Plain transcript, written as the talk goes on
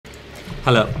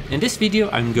Hello, in this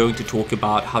video I'm going to talk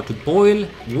about how to boil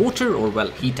water or well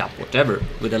heat up whatever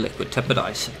with a liquid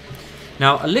tepidizer.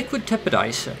 Now a liquid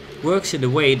tepidizer works in a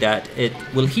way that it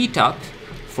will heat up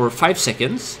for 5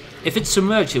 seconds. If it's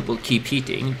submerged it will keep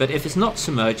heating, but if it's not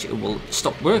submerged it will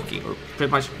stop working, or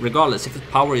pretty much regardless if the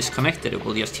power is connected it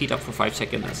will just heat up for 5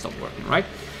 seconds and stop working, right?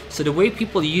 So the way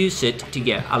people use it to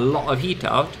get a lot of heat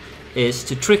out is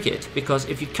to trick it, because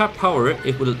if you cut power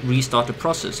it will restart the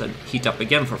process and heat up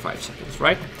again for 5 seconds,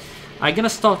 right? I'm gonna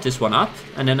start this one up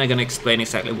and then I'm gonna explain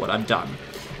exactly what I've done.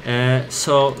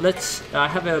 I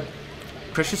have a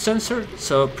pressure sensor,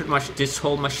 so pretty much this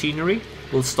whole machinery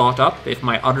will start up if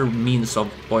my other means of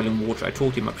boiling water. I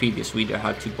told you in my previous video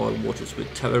how to boil waters with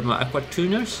thermal aqua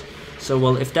tuners. So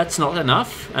well, if that's not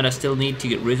enough and I still need to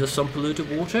get rid of some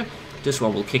polluted water, this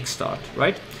one will kickstart,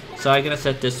 right? So I'm gonna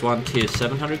set this one to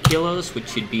 700 kilos, which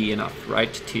should be enough,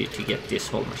 right, to get this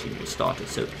whole machinery started.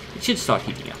 So it should start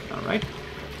heating up now, right?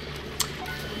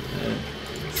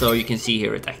 So you can see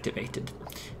here it activated.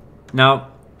 Now,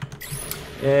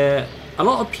 a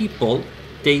lot of people,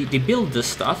 they build this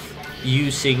stuff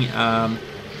using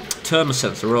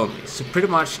thermosensor only. So pretty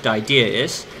much the idea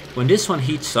is, when this one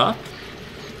heats up,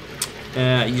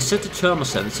 you set the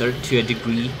thermosensor to a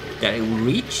degree that it will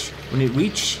reach. When it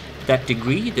reaches that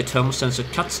degree, the thermosensor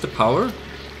cuts the power,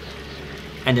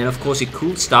 and then of course it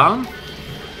cools down,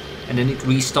 and then it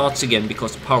restarts again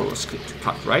because the power was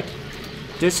cut, right?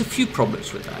 There's a few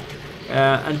problems with that.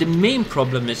 And the main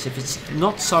problem is if it's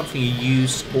not something you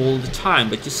use all the time,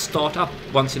 but just start up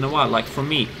once in a while. Like for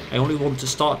me, I only want to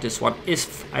start this one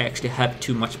if I actually have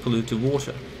too much polluted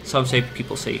water.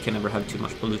 People say you can never have too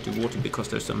much polluted water because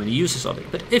there's so many uses of it.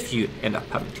 But if you end up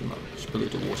having too much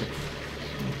polluted water,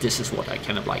 this is what I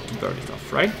kind of like to burn it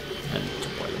off, right? And to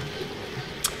boil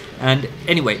it. And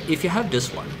anyway, if you have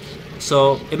this one,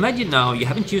 so imagine now you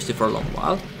haven't used it for a long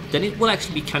while, then it will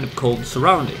actually be kind of cold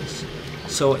surroundings.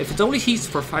 So if it only heats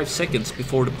for 5 seconds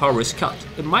before the power is cut,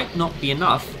 it might not be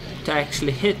enough to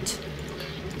actually hit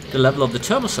the level of the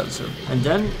thermosensor, and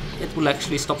then it will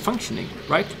actually stop functioning,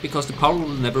 right? Because the power will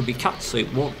never be cut, so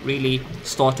it won't really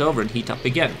start over and heat up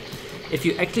again. If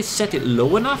you actually set it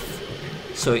low enough,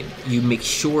 so you make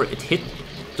sure it hit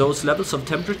those levels of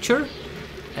temperature,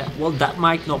 well, that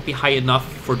might not be high enough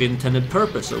for the intended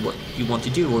purpose or what you want to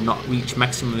do, or not reach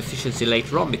maximum efficiency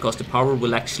later on, because the power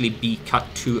will actually be cut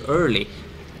too early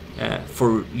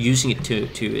for using it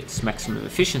to its maximum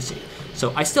efficiency.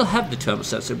 So I still have the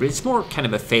thermosensor, but it's more kind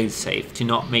of a fail-safe to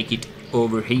not make it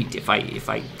overheat if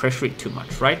I pressure it too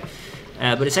much, right?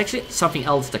 But it's actually something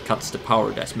else that cuts the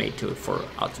power that's made for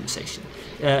optimization.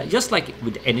 Just like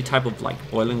with any type of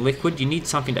boiling liquid, you need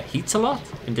something that heats a lot.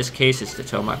 In this case it's the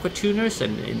thermal aqua tuners,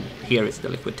 and here it's the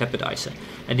liquid tepidizer.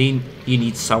 And then you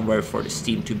need somewhere for the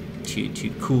steam to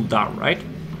cool down, right?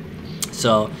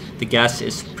 So the gas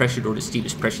is pressured, or the steam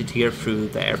is pressured here through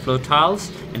the airflow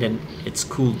tiles, and then it's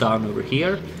cooled down over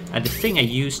here. And the thing I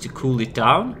use to cool it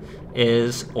down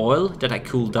is oil that I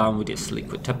cool down with these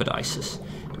liquid tepidizers.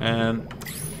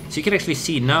 So you can actually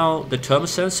see now the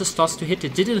thermosensor starts to hit.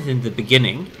 It didn't in the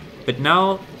beginning, but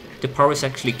now the power is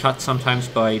actually cut sometimes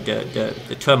by the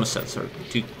thermosensor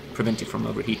to prevent it from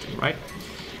overheating, right?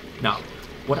 Now,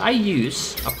 what I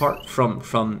use apart from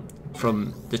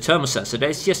the thermosensor, that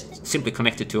is just simply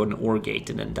connected to an OR gate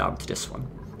and then down to this one.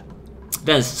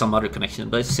 There's some other connection,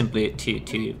 but it's simply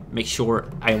to make sure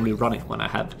I only run it when I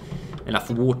have enough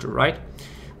water, right?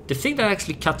 The thing that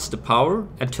actually cuts the power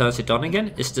and turns it on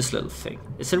again is this little thing.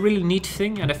 It's a really neat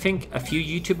thing, and I think a few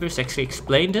YouTubers actually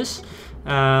explain this.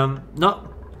 Not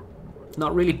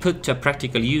really put to a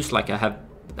practical use like I have,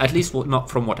 at least not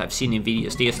from what I've seen in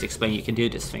videos. They just explain you can do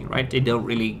this thing, right? They don't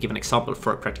really give an example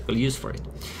for a practical use for it.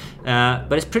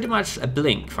 But it's pretty much a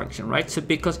blink function, right? So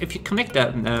because if you connect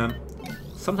that,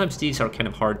 sometimes these are kind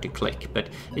of hard to click, but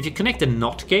if you connect the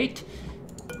NOT gate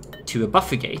to a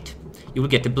buffer gate, you will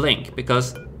get the blink,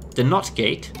 because the NOT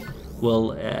gate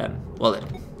will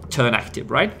turn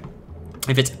active, right?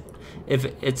 If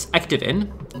it's active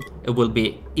in, it will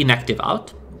be inactive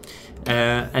out,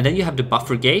 and then you have the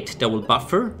buffer gate that will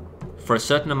buffer for a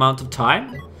certain amount of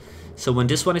time. So when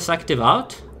this one is active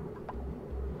out,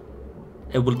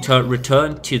 it will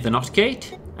return to the NOT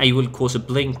gate, and you will cause a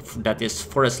blink that is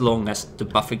for as long as the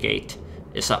buffer gate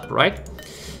is up, right?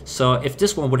 So if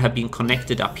this one would have been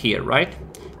connected up here, right?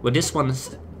 When this one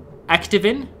is active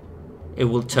in, it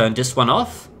will turn this one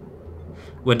off.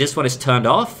 When this one is turned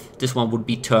off, this one would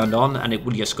be turned on, and it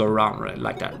would just go around right,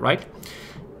 like that, right?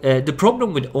 The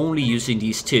problem with only using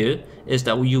these two is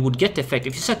that you would get the effect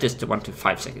if you set this to 1 to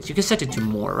 5 seconds. You can set it to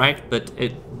more, right? But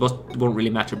it won't really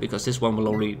matter because this one will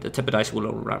only, the tepidizer will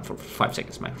only run for 5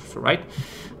 seconds max, right?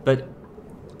 But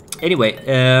Anyway,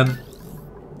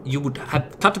 you would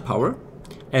have cut the power,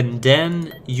 and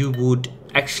then you would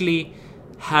actually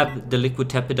have the liquid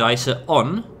tepidizer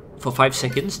on for 5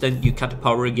 seconds, then you cut the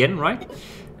power again, right?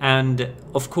 And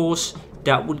of course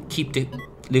that would keep the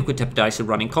liquid tepidizer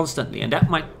running constantly, and that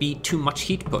might be too much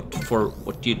heat put for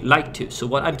what you'd like to. So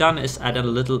what I've done is add a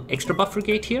little extra buffer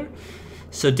gate here.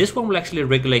 So this one will actually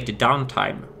regulate the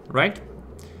downtime, right?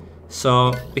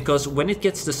 So because when it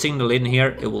gets the signal in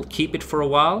here, it will keep it for a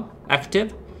while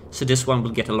active. So this one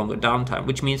will get a longer downtime,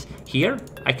 which means here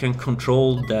I can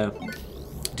control the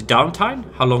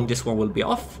downtime, how long this one will be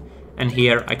off, and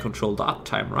here I control the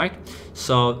uptime, right?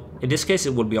 So in this case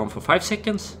it will be on for 5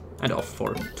 seconds and off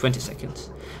for 20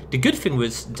 seconds. The good thing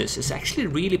with this is actually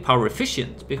really power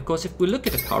efficient, because if we look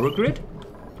at the power grid,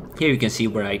 here you can see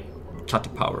where I cut the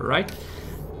power, right?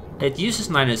 It uses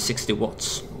 960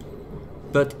 watts.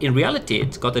 But in reality,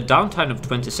 it's got a downtime of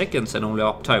 20 seconds and only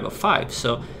uptime of 5.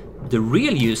 So the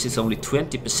real use is only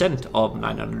 20% of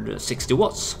 960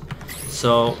 watts.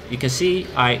 So you can see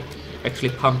I actually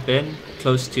pump in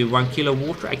close to 1 kilo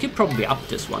water. I could probably up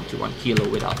this one to 1 kilo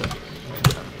without a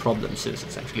problem, since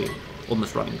it's actually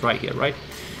almost running dry here, right?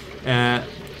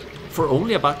 For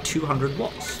only about 200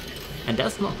 watts. And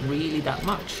that's not really that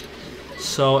much.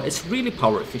 So it's really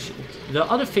power efficient. The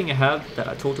other thing I have that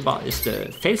I talked about is the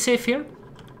failsafe here.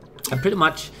 And pretty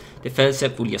much the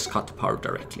failsafe will just cut the power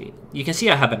directly. You can see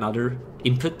I have another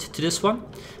input to this one,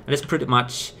 and it's pretty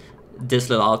much this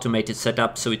little automated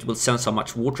setup, so it will sense how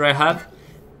much water I have.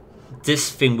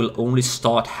 This thing will only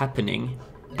start happening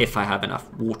if I have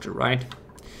enough water, right?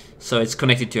 So it's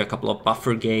connected to a couple of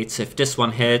buffer gates. If this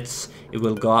one hits, it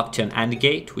will go up to an AND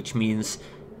gate, which means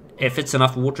if it's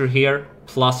enough water here,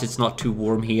 plus it's not too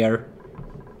warm here,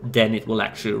 then it will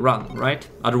actually run, right?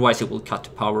 Otherwise it will cut the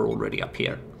power already up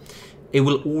here. It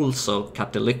will also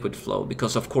cut the liquid flow,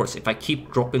 because of course if I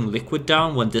keep dropping liquid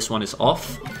down when this one is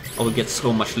off, I will get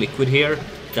so much liquid here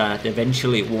that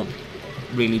eventually it won't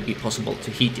really be possible to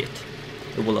heat it.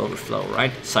 It will overflow,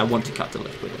 right? So I want to cut the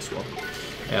liquid as well.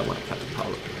 I want to cut the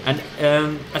power. And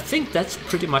I think that's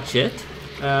pretty much it.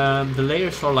 The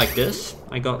layers are like this.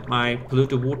 I got my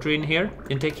polluted water in here,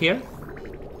 intake here.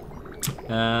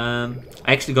 I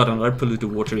actually got another polluted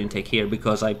water intake here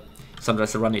because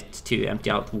sometimes I run it to empty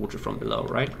out water from below,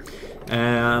 right?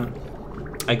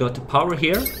 I got the power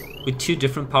here with 2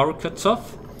 different power cuts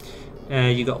off.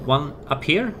 You got one up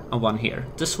here and one here.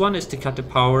 This one is to cut the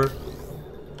power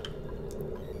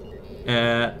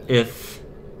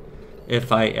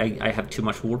if I have too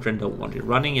much water and don't want it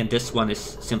running, and this one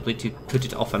is simply to put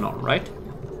it off and on, right?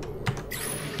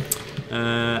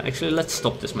 Actually, let's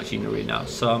stop this machinery now.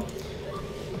 So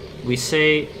we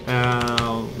say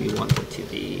we want it to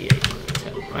be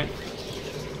 810, right?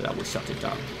 So that will shut it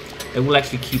down. It will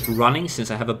actually keep running.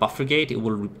 Since I have a buffer gate, it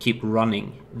will keep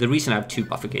running. The reason I have 2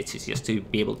 buffer gates is just to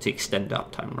be able to extend the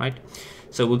uptime, right?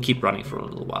 So it will keep running for a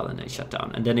little while and then shut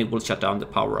down. And then it will shut down the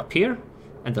power up here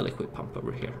and the liquid pump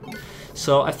over here.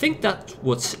 So I think that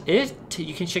was it.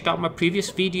 You can check out my previous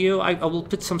video. I will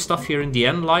put some stuff here in the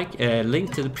end, like a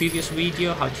link to the previous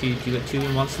video, how to do a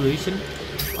 2-in-1 solution,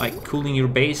 like cooling your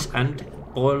base and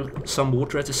boil some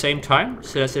water at the same time.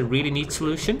 So that's a really neat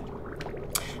solution.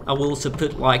 I will also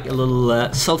put like a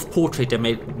little self-portrait I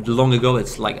made long ago.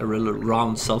 It's like a little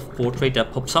round self-portrait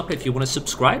that pops up if you want to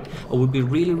subscribe. I would be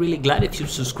really glad if you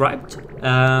subscribed.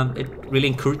 It really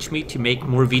encouraged me to make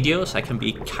more videos. I can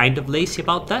be kind of lazy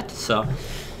about that, so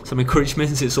some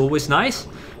encouragement is always nice.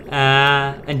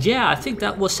 And yeah, I think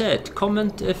that was it.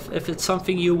 Comment if it's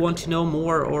something you want to know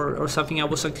more, or something I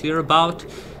was unclear about.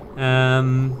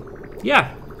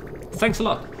 Yeah, thanks a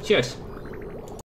lot. Cheers.